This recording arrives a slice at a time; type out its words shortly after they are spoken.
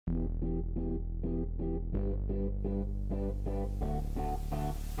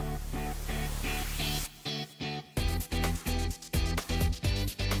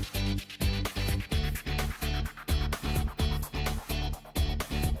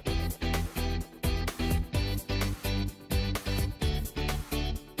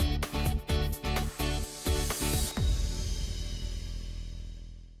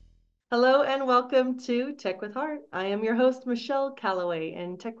Hello and welcome to Tech with Heart. I am your host, Michelle Calloway,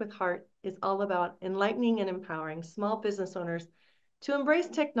 and Tech with Heart is all about enlightening and empowering small business owners to embrace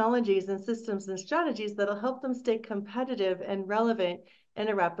technologies and systems and strategies that'll help them stay competitive and relevant in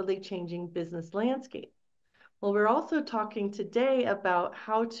a rapidly changing business landscape. Well, we're also talking today about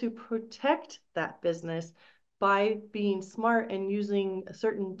how to protect that business by being smart and using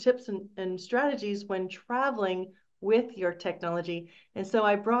certain tips and strategies when traveling with your technology. And so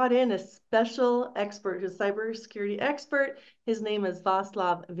I brought in a special expert, a cybersecurity expert. His name is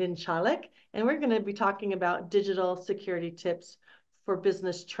Vaclav Vincalek, and we're going to be talking about digital security tips for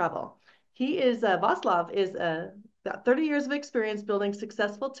business travel. Vaclav is got 30 years of experience building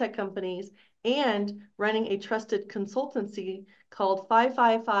successful tech companies and running a trusted consultancy called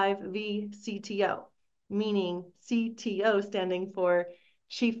 555V CTO, meaning CTO standing for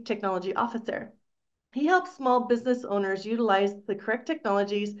Chief Technology Officer. He helps small business owners utilize the correct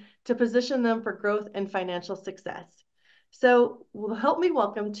technologies to position them for growth and financial success. So help me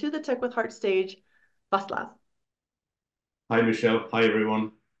welcome to the Tech with Heart stage, Vaclav. Hi, Michelle. Hi,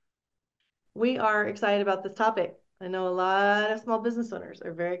 everyone. We are excited about this topic. I know a lot of small business owners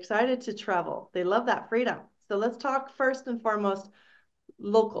are very excited to travel. They love that freedom. So let's talk first and foremost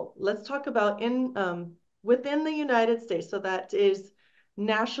local. Let's talk about within the United States. So that is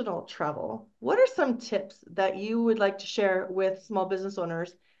national travel. What are some tips that you would like to share with small business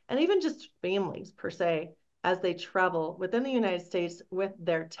owners and even just families per se as they travel within the United States with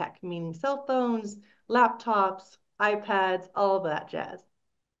their tech, meaning cell phones, laptops, iPads, all of that jazz?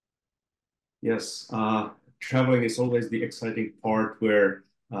 Yes, traveling is always the exciting part where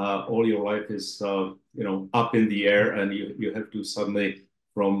all your life is, up in the air, and you have to suddenly,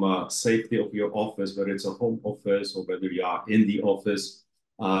 from safety of your office, whether it's a home office or whether you are in the office,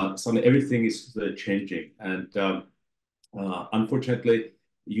 suddenly everything is changing. And unfortunately,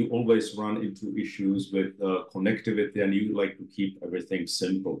 you always run into issues with connectivity, and you like to keep everything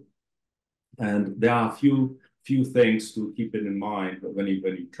simple. And there are a few things to keep in mind when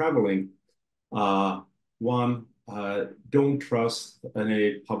you're traveling. One, don't trust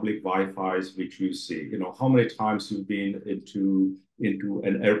any public Wi-Fi's which you see. You know, how many times you've been into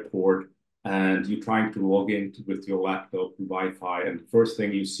an airport and you're trying to log in with your laptop to Wi-Fi, and the first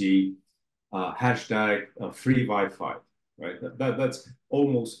thing you see, hashtag free Wi-Fi, right? That's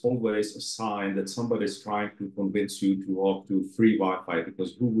almost always a sign that somebody's trying to convince you to opt to free Wi-Fi,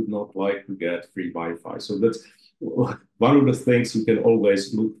 because who would not like to get free Wi-Fi? So that's one of the things you can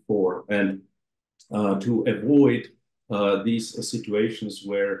always look for. And to avoid these situations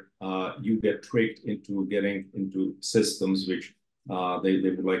where you get tricked into getting into systems which they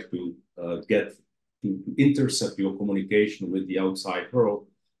would like to get to intercept your communication with the outside world,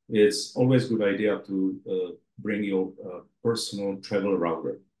 it's always a good idea to bring your personal travel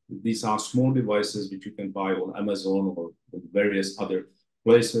router. These are small devices which you can buy on Amazon or various other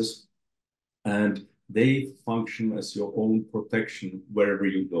places, and they function as your own protection wherever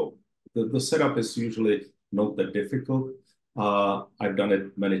you go. The setup is usually not that difficult. I've done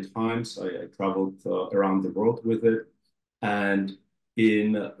it many times. I traveled around the world with it. And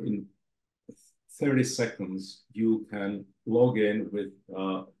in 30 seconds, you can log in with,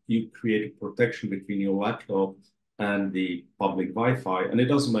 you create a protection between your laptop and the public Wi-Fi. And it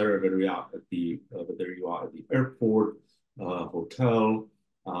doesn't matter whether you are at the airport, hotel,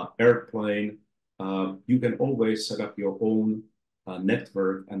 airplane. You can always set up your own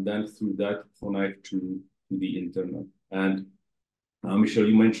network, and then through that connect to the internet. And Michelle,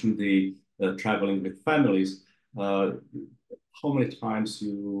 you mentioned the traveling with families. How many times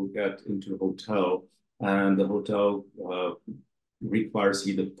you get into a hotel and the hotel requires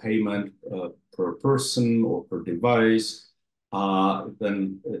either payment per person or per device.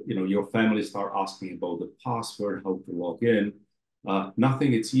 Then your family start asking about the password, how to log in.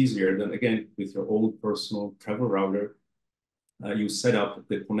 Nothing is easier than, again, with your own personal travel router. You set up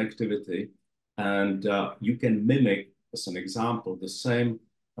the connectivity, and you can mimic, as an example, the same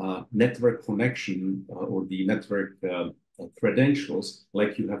network connection or the network credentials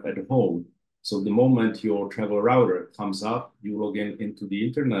like you have at home. So the moment your travel router comes up, you log in into the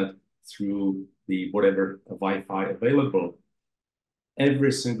internet through the whatever Wi-Fi available.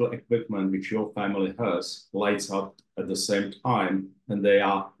 Every single equipment which your family has lights up at the same time, and they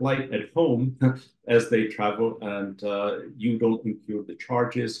are like at home as they travel, and you don't incur the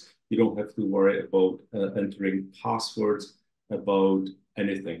charges. You don't have to worry about entering passwords, about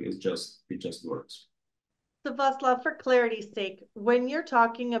anything. It just works. So Vaslav, for clarity's sake, when you're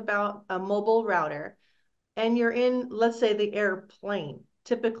talking about a mobile router and you're in, let's say, the airplane,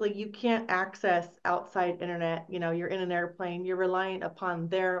 typically you can't access outside internet. You know, you're in an airplane, you're reliant upon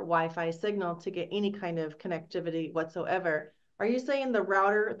their Wi-Fi signal to get any kind of connectivity whatsoever. Are you saying the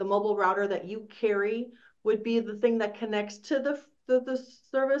router, the mobile router that you carry would be the thing that connects to the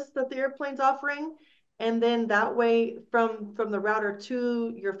service that the airplane's offering? And then that way from the router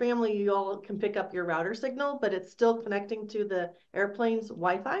to your family, you all can pick up your router signal, but it's still connecting to the airplane's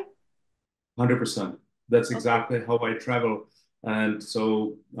Wi-Fi? 100%. That's Okay. exactly how I travel. And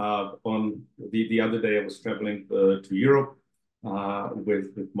so on the other day, I was traveling to Europe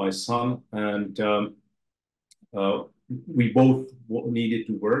with my son, and uh, we both needed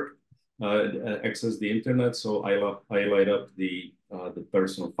to work, access the internet. So I light up the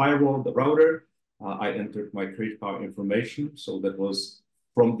personal firewall, the router. I entered my credit card information. So that was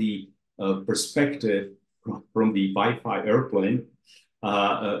from the perspective from the Wi-Fi airplane.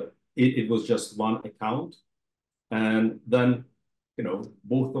 It was just one account, and then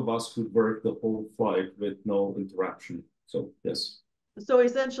both of us could work the whole flight with no interruption. So yes. So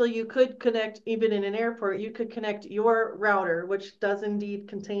essentially, you could connect, even in an airport, you could connect your router, which does indeed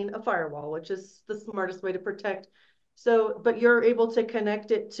contain a firewall, which is the smartest way to protect. So, but you're able to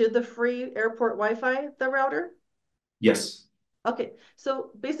connect it to the free airport Wi-Fi, the router? Yes. Okay,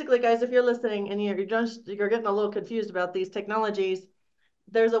 so basically, guys, if you're listening and you're getting a little confused about these technologies,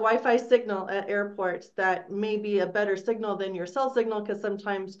 there's a Wi-Fi signal at airports that may be a better signal than your cell signal, because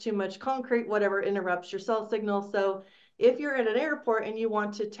sometimes too much concrete, whatever, interrupts your cell signal. So if you're at an airport and you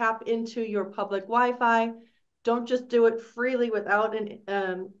want to tap into your public Wi-Fi, don't just do it freely without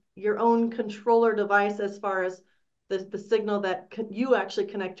your own controller device, as far as the signal that you actually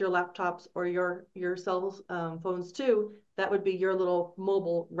connect your laptops or your cell phones to. That would be your little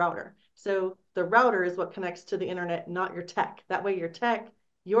mobile router. So the router is what connects to the internet, not your tech. That way your tech,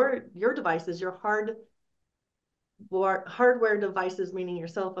 your devices, your hardware devices, meaning your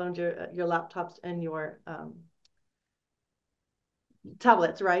cell phones, your laptops, and your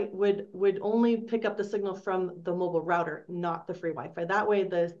tablets, right, would only pick up the signal from the mobile router, not the free Wi-Fi. That way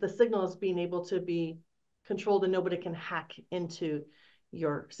the signal is being able to be controlled and nobody can hack into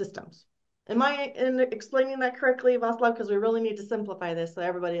your systems. Am I in explaining that correctly, Vaslav? Because we really need to simplify this so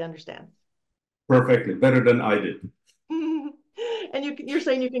everybody understands. Perfectly. Better than I did. And you're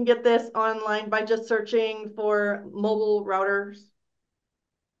saying you can get this online by just searching for mobile routers?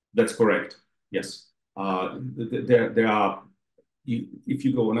 That's correct. Yes. There are, if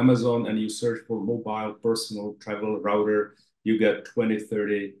you go on Amazon and you search for mobile personal travel router, you get 20,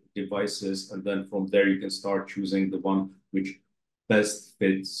 30 devices. And then from there, you can start choosing the one which best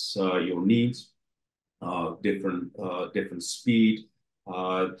fits your needs, different speed,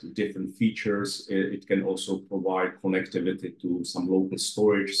 different features. It can also provide connectivity to some local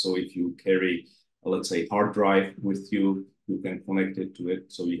storage. So if you carry, let's say, hard drive with you, you can connect it to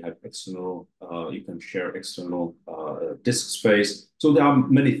it. So you have external, you can share external disk space. So there are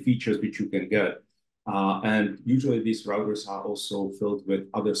many features which you can get. And usually these routers are also filled with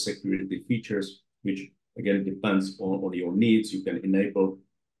other security features, which again depends on your needs. You can enable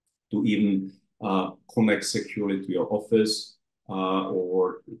to even connect securely to your office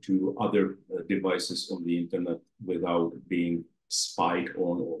or to other devices on the internet without being spied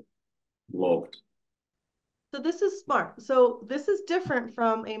on or logged. So this is smart. So this is different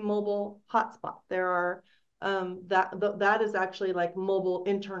from a mobile hotspot. There are that is actually like mobile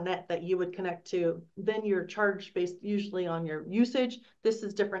internet that you would connect to. Then you're charged based usually on your usage. This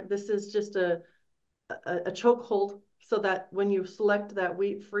is different. This is just a chokehold, so that when you select that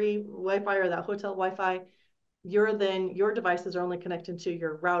free Wi-Fi or that hotel Wi-Fi, your devices are only connected to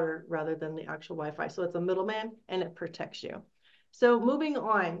your router rather than the actual Wi-Fi. So it's a middleman and it protects you. So moving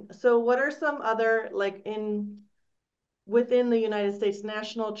on. So what are some other, like, within the United States,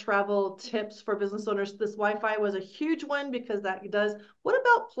 national travel tips for business owners? This Wi-Fi was a huge one because that does. What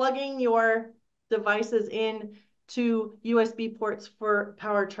about plugging your devices in to USB ports for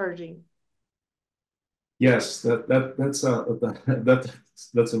power charging? Yes, that's a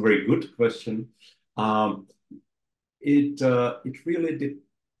very good question. Um, it really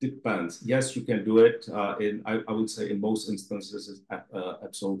depends. Yes, you can do it. I would say in most instances it's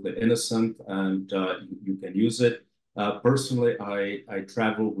absolutely innocent, and you can use it. Personally, I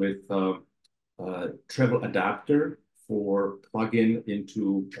travel with travel adapter for plug-in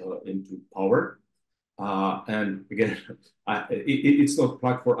into power. And again, it's not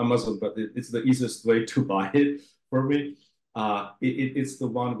plug for Amazon, but it's the easiest way to buy it for me. It's the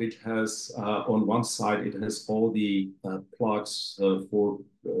one which has on one side, it has all the plugs for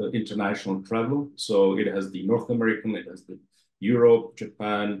international travel. So it has the North American, it has the Europe,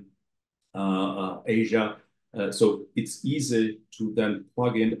 Japan, Asia. So it's easy to then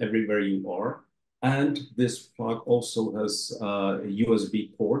plug in everywhere you are. And this plug also has a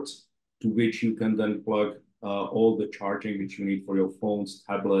USB port to which you can then plug all the charging which you need for your phones,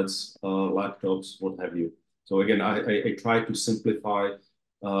 tablets, laptops, what have you. So again, I try to simplify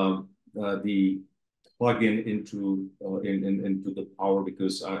the plug-in into into the power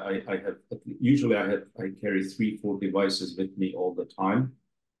because I have usually I carry 3-4 devices with me all the time,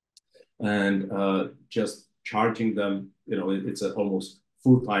 and just charging them, it's an almost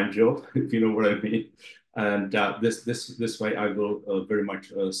full-time job, if you know what I mean. And this way, I will very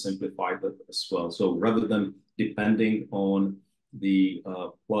much simplify that as well. So rather than depending on the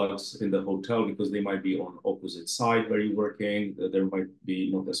plugs in the hotel because they might be on opposite side where you're working, there might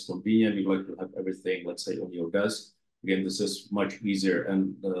be not as convenient. You like to have everything, let's say, on your desk. Again, this is much easier,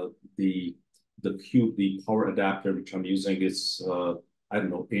 and the cube, the power adapter which I'm using is I don't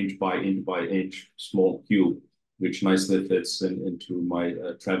know, inch by inch small cube, which nicely fits into my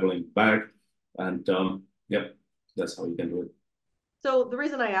traveling bag. And yep, that's how you can do it. So the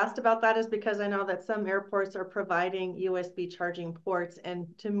reason I asked about that is because I know that some airports are providing USB charging ports. And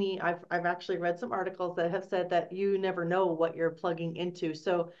to me, I've actually read some articles that have said that you never know what you're plugging into.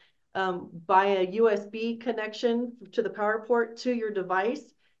 So by a USB connection to the power port to your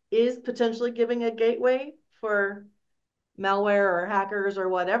device is potentially giving a gateway for malware or hackers or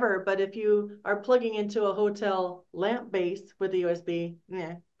whatever. But if you are plugging into a hotel lamp base with a USB,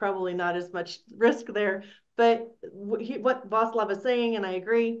 probably not as much risk there. But what Vaclav is saying, and I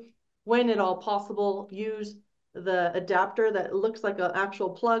agree, when at all possible, use the adapter that looks like an actual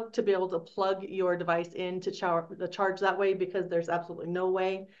plug to be able to plug your device in to charge that way, because there's absolutely no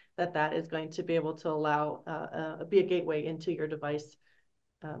way that that is going to be able to allow be a gateway into your device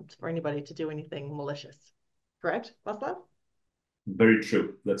for anybody to do anything malicious. Correct, Vaclav? Very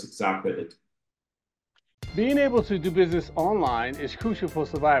true. That's exactly it. Being able to do business online is crucial for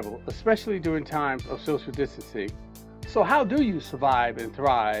survival, especially during times of social distancing. So how do you survive and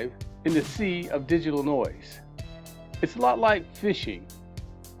thrive in the sea of digital noise? It's a lot like fishing.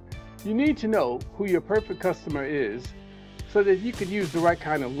 You need to know who your perfect customer is so that you can use the right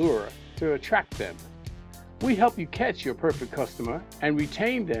kind of lure to attract them. We help you catch your perfect customer and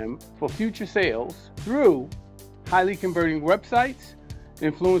retain them for future sales through highly converting websites,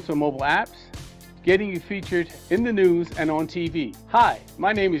 influencer mobile apps, getting you featured in the news and on TV. Hi,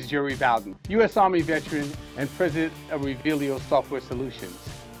 my name is Jerry Bowden, U.S. Army veteran and president of Revelio Software Solutions.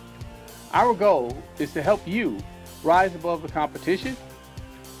 Our goal is to help you rise above the competition,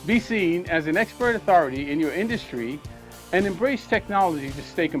 be seen as an expert authority in your industry, and embrace technology to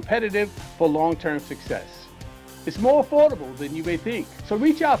stay competitive for long-term success. It's more affordable than you may think. So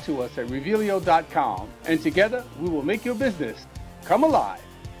reach out to us at revelio.com, and together we will make your business come alive.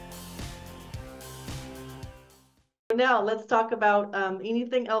 Now let's talk about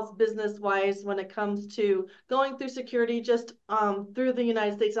anything else business-wise when it comes to going through security just through the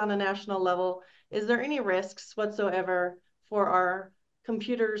United States on a national level. Is there any risks whatsoever for our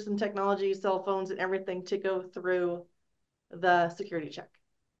computers and technology, cell phones and everything to go through the security check?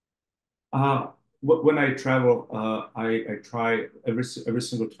 When I travel, I try every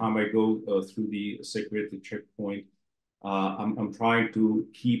single time I go through the security checkpoint. I'm trying to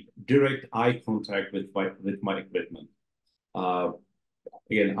keep direct eye contact with my equipment.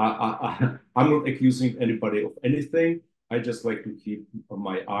 Again, I'm not accusing anybody of anything. I just like to keep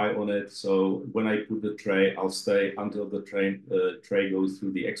my eye on it. So when I put the tray, I'll stay until the tray goes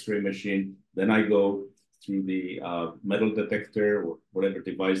through the X-ray machine. Then I go through the metal detector or whatever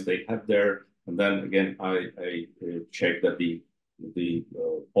device they have there. And then again, I check that the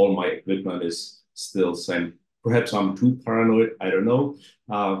all my equipment is still same. Perhaps I'm too paranoid, I don't know,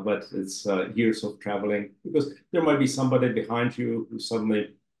 but it's years of traveling, because there might be somebody behind you who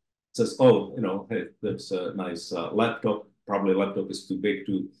suddenly says, oh, hey, there's a nice laptop. Probably laptop is too big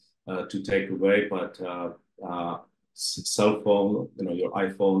to take away, but cell phone, your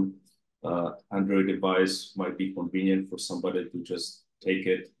iPhone, Android device might be convenient for somebody to just take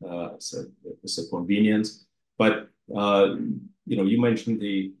it as a convenience. But, you mentioned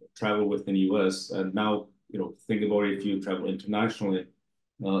the travel within the US, and now, think about if you travel internationally,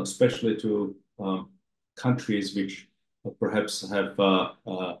 especially to countries which perhaps have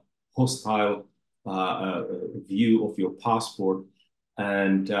a hostile view of your passport.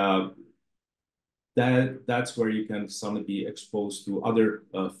 And that's where you can suddenly be exposed to other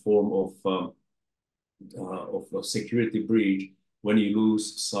form of security breach when you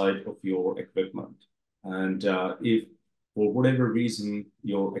lose sight of your equipment. And if for whatever reason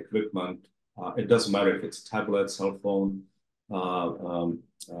your equipment, it doesn't matter if it's tablet, cell phone,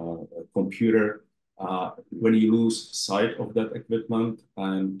 computer, when you lose sight of that equipment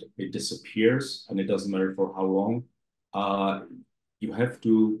and it disappears, and it doesn't matter for how long, you have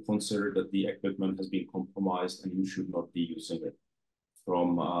to consider that the equipment has been compromised and you should not be using it.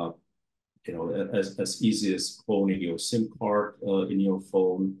 From as easy as cloning your SIM card in your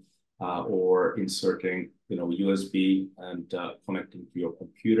phone, or inserting USB and connecting to your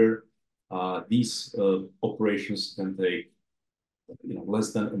computer. These operations can take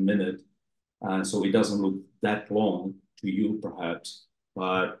less than a minute, and so it doesn't look that long to you perhaps,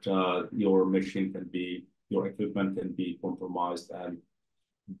 but your equipment can be compromised, and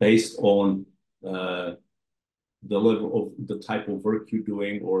based on the level of the type of work you're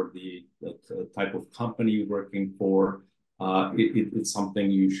doing or the type of company you're working for, it's something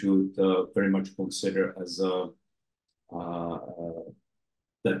you should very much consider as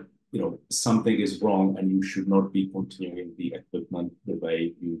that something is wrong and you should not be continuing the equipment the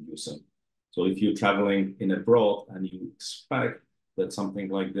way you use it. So if you're traveling in abroad and you expect that something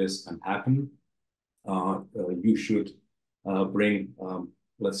like this can happen, you should bring,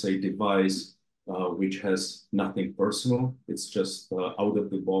 let's say, device which has nothing personal. It's just out of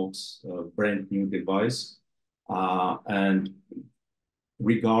the box, brand new device. And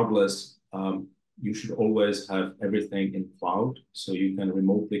regardless, you should always have everything in cloud, so you can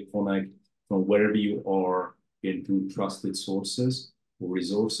remotely connect from wherever you are into trusted sources or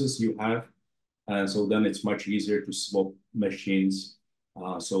resources you have. And so then it's much easier to swap machines.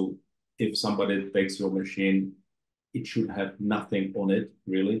 So if somebody takes your machine, it should have nothing on it,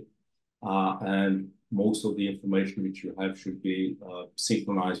 really. And most of the information which you have should be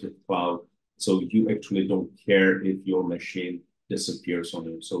synchronized with cloud. So you actually don't care if your machine disappears on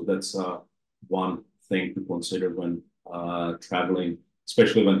you. So that's one thing to consider when traveling,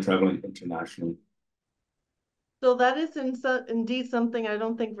 especially when traveling internationally. So that is indeed something I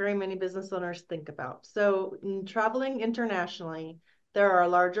don't think very many business owners think about. So in traveling internationally, there are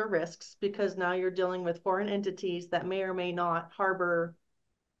larger risks because now you're dealing with foreign entities that may or may not harbor,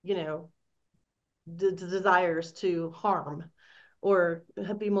 the desires to harm or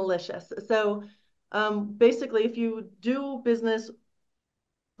be malicious. So basically, if you do business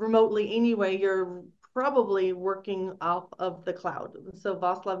remotely anyway, you're probably working off of the cloud. So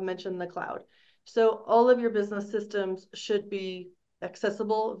Vaclav mentioned the cloud. So all of your business systems should be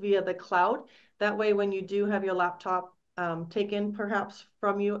accessible via the cloud. That way, when you do have your laptop taken perhaps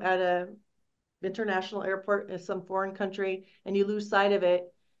from you at a international airport in some foreign country and you lose sight of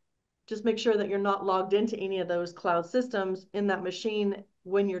it, just make sure that you're not logged into any of those cloud systems in that machine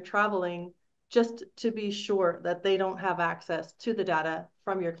when you're traveling, just to be sure that they don't have access to the data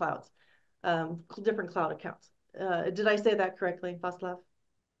from your clouds, different cloud accounts. Did I say that correctly, Vaslav?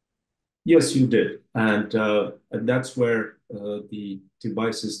 Yes, you did. And that's where the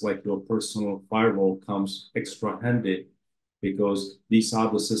devices like your personal firewall comes extra handy, because these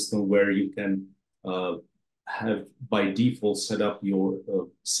are the system where you can have by default set up your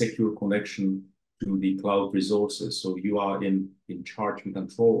secure connection to the cloud resources. So you are in charge and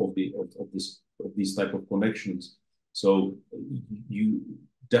control of these type of connections. So you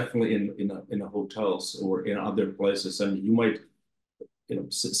definitely in a hotels or in other places, and you might,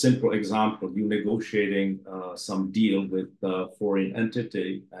 simple example, you negotiating some deal with a foreign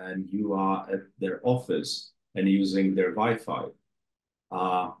entity and you are at their office and using their Wi-Fi.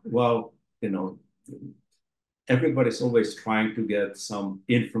 Well, everybody's always trying to get some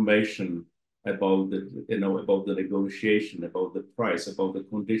information about the negotiation, about the price, about the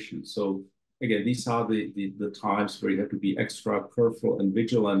conditions. So again, these are the times where you have to be extra careful and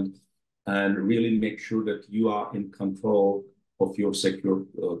vigilant and really make sure that you are in control of your secure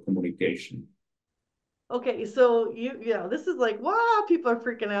communication. Okay, so this is like, wow, people are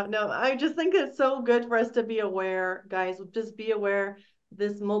freaking out. No, I just think it's so good for us to be aware, guys. Just be aware.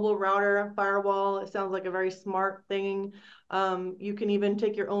 This mobile router firewall, it sounds like a very smart thing. You can even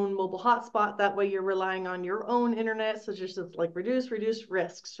take your own mobile hotspot. That way you're relying on your own internet. So just like reduce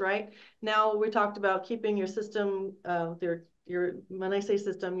risks, right? Now we talked about keeping your system, when I say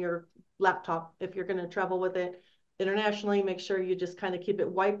system, your laptop, if you're going to travel with it internationally, make sure you just kind of keep it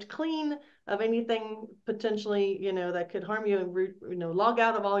wiped clean of anything potentially, that could harm you, and log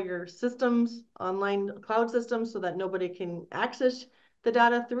out of all your systems, online cloud systems, so that nobody can access the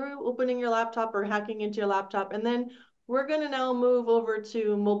data through opening your laptop or hacking into your laptop. And then we're going to now move over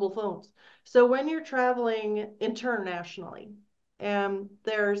to mobile phones. So when you're traveling internationally,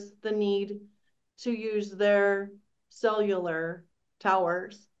 there's the need to use their cellular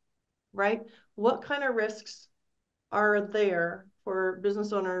towers, right? What kind of risks are there for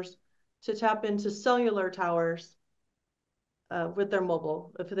business owners to tap into cellular towers with their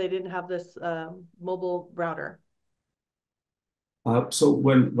mobile if they didn't have this mobile router? So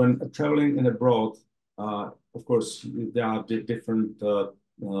when traveling in abroad, of course, there are different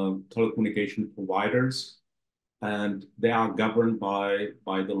telecommunication providers, and they are governed by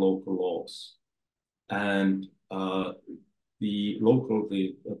the local laws. And the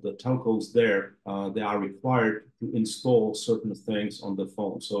telcos there, they are required to install certain things on the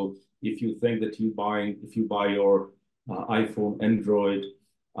phone. So if you think that if you buy your iPhone, Android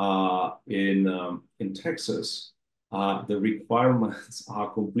in Texas, the requirements are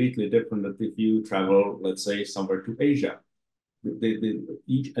completely different than if you travel, let's say, somewhere to Asia.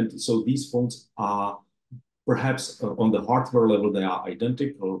 And so these phones are perhaps on the hardware level they are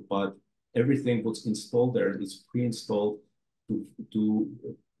identical, but everything what's installed there is pre-installed to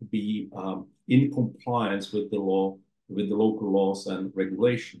be in compliance with the law, with the local laws and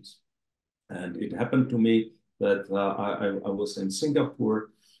regulations. And it happened to me that I was in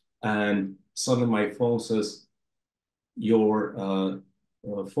Singapore, and suddenly my phone says, your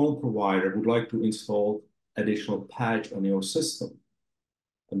phone provider would like to install additional patch on your system.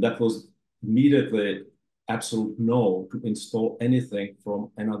 And that was immediately absolute no to install anything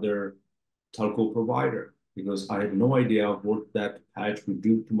from another telco provider, because I had no idea what that patch would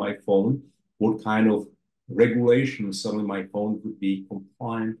do to my phone, what kind of regulations suddenly my phone would be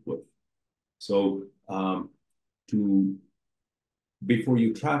compliant with. So before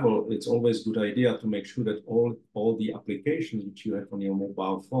you travel, it's always a good idea to make sure that all the applications which you have on your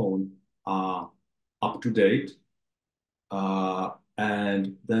mobile phone are up to date,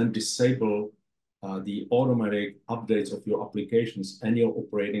 and then disable the automatic updates of your applications and your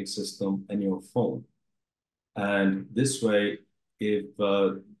operating system and your phone. And this way, if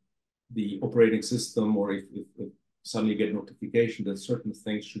the operating system or if suddenly you get notification that certain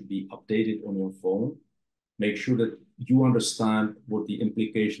things should be updated on your phone, make sure that you understand what the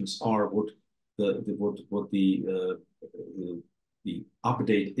implications are, what the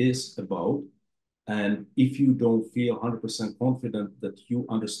update is about. And if you don't feel 100% confident that you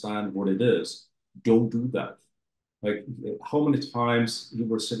understand what it is, don't do that. Like, how many times you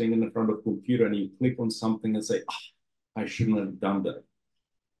were sitting in front of a computer and you click on something and say, I shouldn't have done that.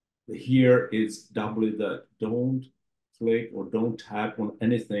 Here is doubly that. Don't click or don't tap on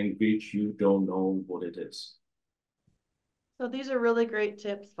anything which you don't know what it is. So these are really great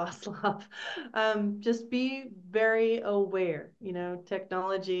tips, Vaclav. Just be very aware,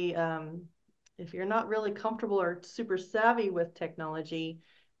 technology. If you're not really comfortable or super savvy with technology,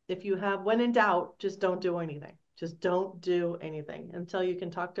 when in doubt, just don't do anything. Just don't do anything until you can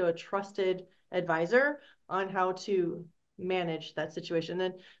talk to a trusted advisor on how to manage that situation.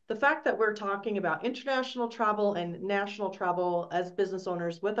 And the fact that we're talking about international travel and national travel as business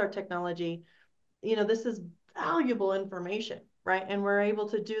owners with our technology, this is valuable information, right? And we're able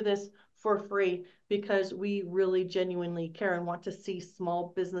to do this for free because we really genuinely care and want to see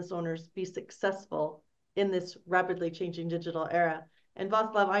small business owners be successful in this rapidly changing digital era. And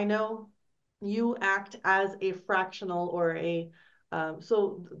Vaclav, I know you act as a fractional or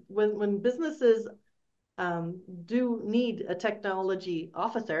so when businesses do need a technology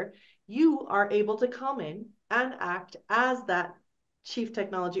officer, you are able to come in and act as that chief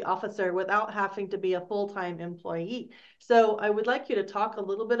technology officer without having to be a full-time employee. So I would like you to talk a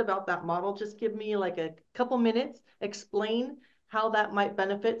little bit about that model. Just give me like a couple minutes, explain how that might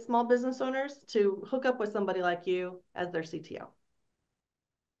benefit small business owners to hook up with somebody like you as their CTO.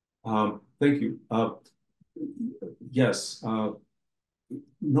 Thank you. Yes,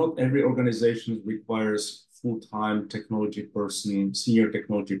 not every organization requires full-time technology person, senior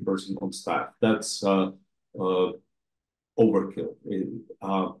technology person on staff. That's overkill.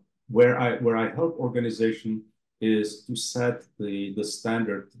 Where I help organization is to set the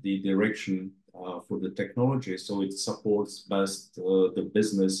standard, the direction for the technology, so it supports best the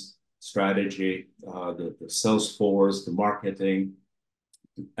business strategy, the sales force, the marketing,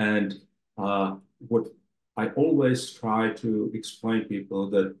 and what I always try to explain people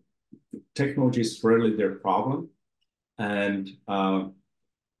that technology is rarely their problem, and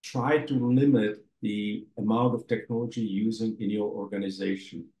try to limit the amount of technology using in your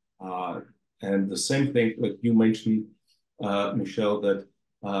organization. And the same thing, like you mentioned, Michelle, that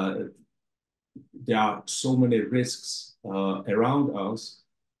there are so many risks around us.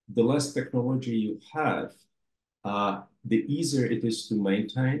 The less technology you have, the easier it is to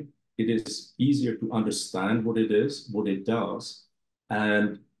maintain. it is easier to understand what it is, what it does,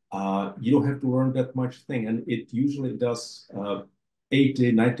 and you don't have to learn that much thing. And it usually does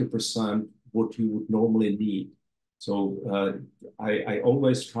 80, 90% what you would normally need. So I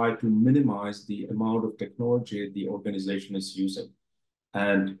always try to minimize the amount of technology the organization is using.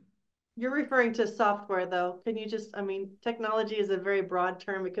 And you're referring to software, though. Can you just, I mean, technology is a very broad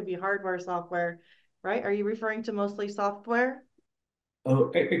term. It could be hardware, software, right? Are you referring to mostly software?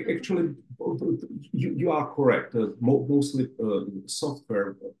 Actually, you are correct. Mostly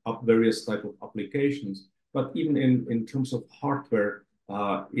software, various type of applications. But even in terms of hardware,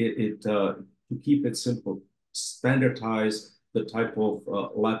 to keep it simple, standardize the type of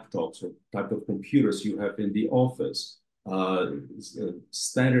laptops or type of computers you have in the office.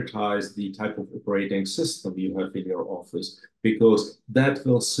 Standardize the type of operating system you have in your office, because that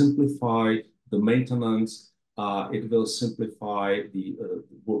will simplify the maintenance. It will simplify the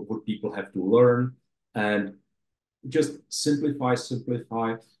what people have to learn, and just simplify.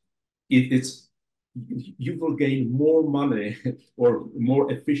 You will gain more money or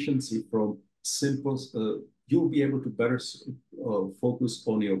more efficiency from simple. You'll be able to better focus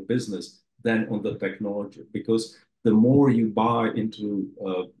on your business than on the technology, because the more you buy into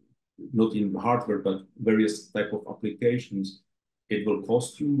not in hardware but various type of applications, it will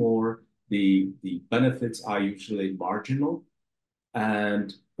cost you more. The benefits are usually marginal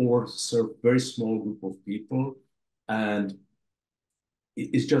and or serve very small group of people, and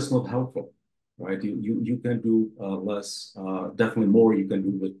it's just not helpful, right? You can do less, definitely more you can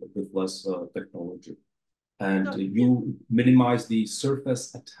do with less technology, and you minimize the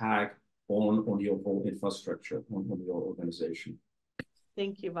surface attack on your whole infrastructure, on your organization.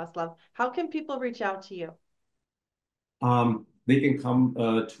 Thank you, Vaclav. How can people reach out to you? They can come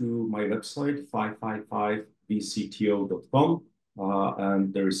to my website, 555vcto.com,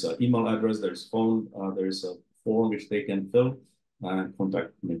 and there's an email address, there's phone, there's a form which they can fill and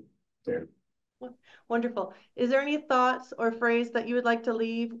contact me there. Wonderful. Is there any thoughts or phrase that you would like to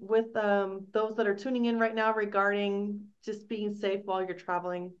leave with those that are tuning in right now regarding just being safe while you're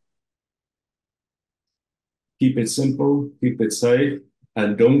traveling? Keep it simple, keep it safe,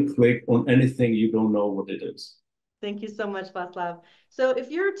 and don't click on anything you don't know what it is. Thank you so much, Vaclav. So if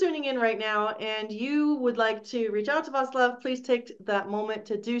you're tuning in right now and you would like to reach out to Vaclav, please take that moment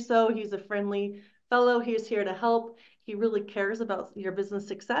to do so. He's a friendly fellow. He's here to help. He really cares about your business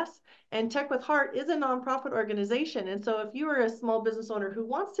success. And Tech with Heart is a nonprofit organization. And so if you are a small business owner who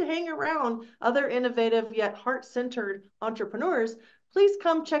wants to hang around other innovative yet heart-centered entrepreneurs, please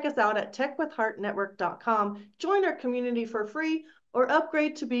come check us out at techwithheartnetwork.com. Join our community for free, or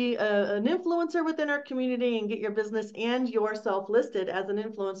upgrade to be an influencer within our community and get your business and yourself listed as an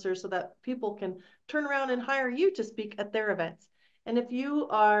influencer so that people can turn around and hire you to speak at their events. And if you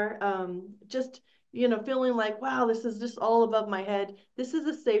are just feeling like, wow, this is just all above my head, this is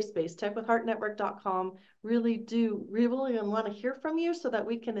a safe space. Techwithheartnetwork.com really want to hear from you so that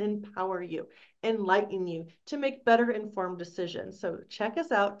we can empower you, enlighten you to make better informed decisions. So check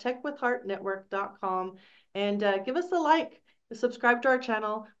us out, techwithheartnetwork.com, and give us a like. Subscribe to our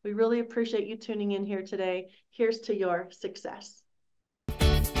channel. We really appreciate you tuning in here today. Here's to your success.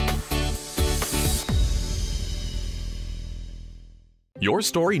 Your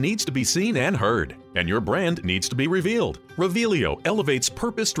story needs to be seen and heard, and your brand needs to be revealed. Revealio elevates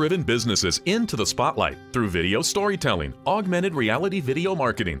purpose-driven businesses into the spotlight through video storytelling, augmented reality video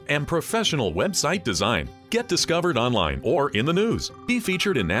marketing, and professional website design. Get discovered online or in the news. Be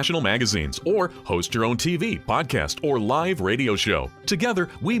featured in national magazines or host your own TV, podcast, or live radio show. Together,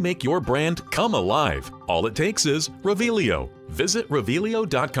 we make your brand come alive. All it takes is Revealio. Visit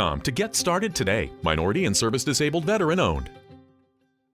Revealio.com to get started today. Minority and service disabled veteran owned.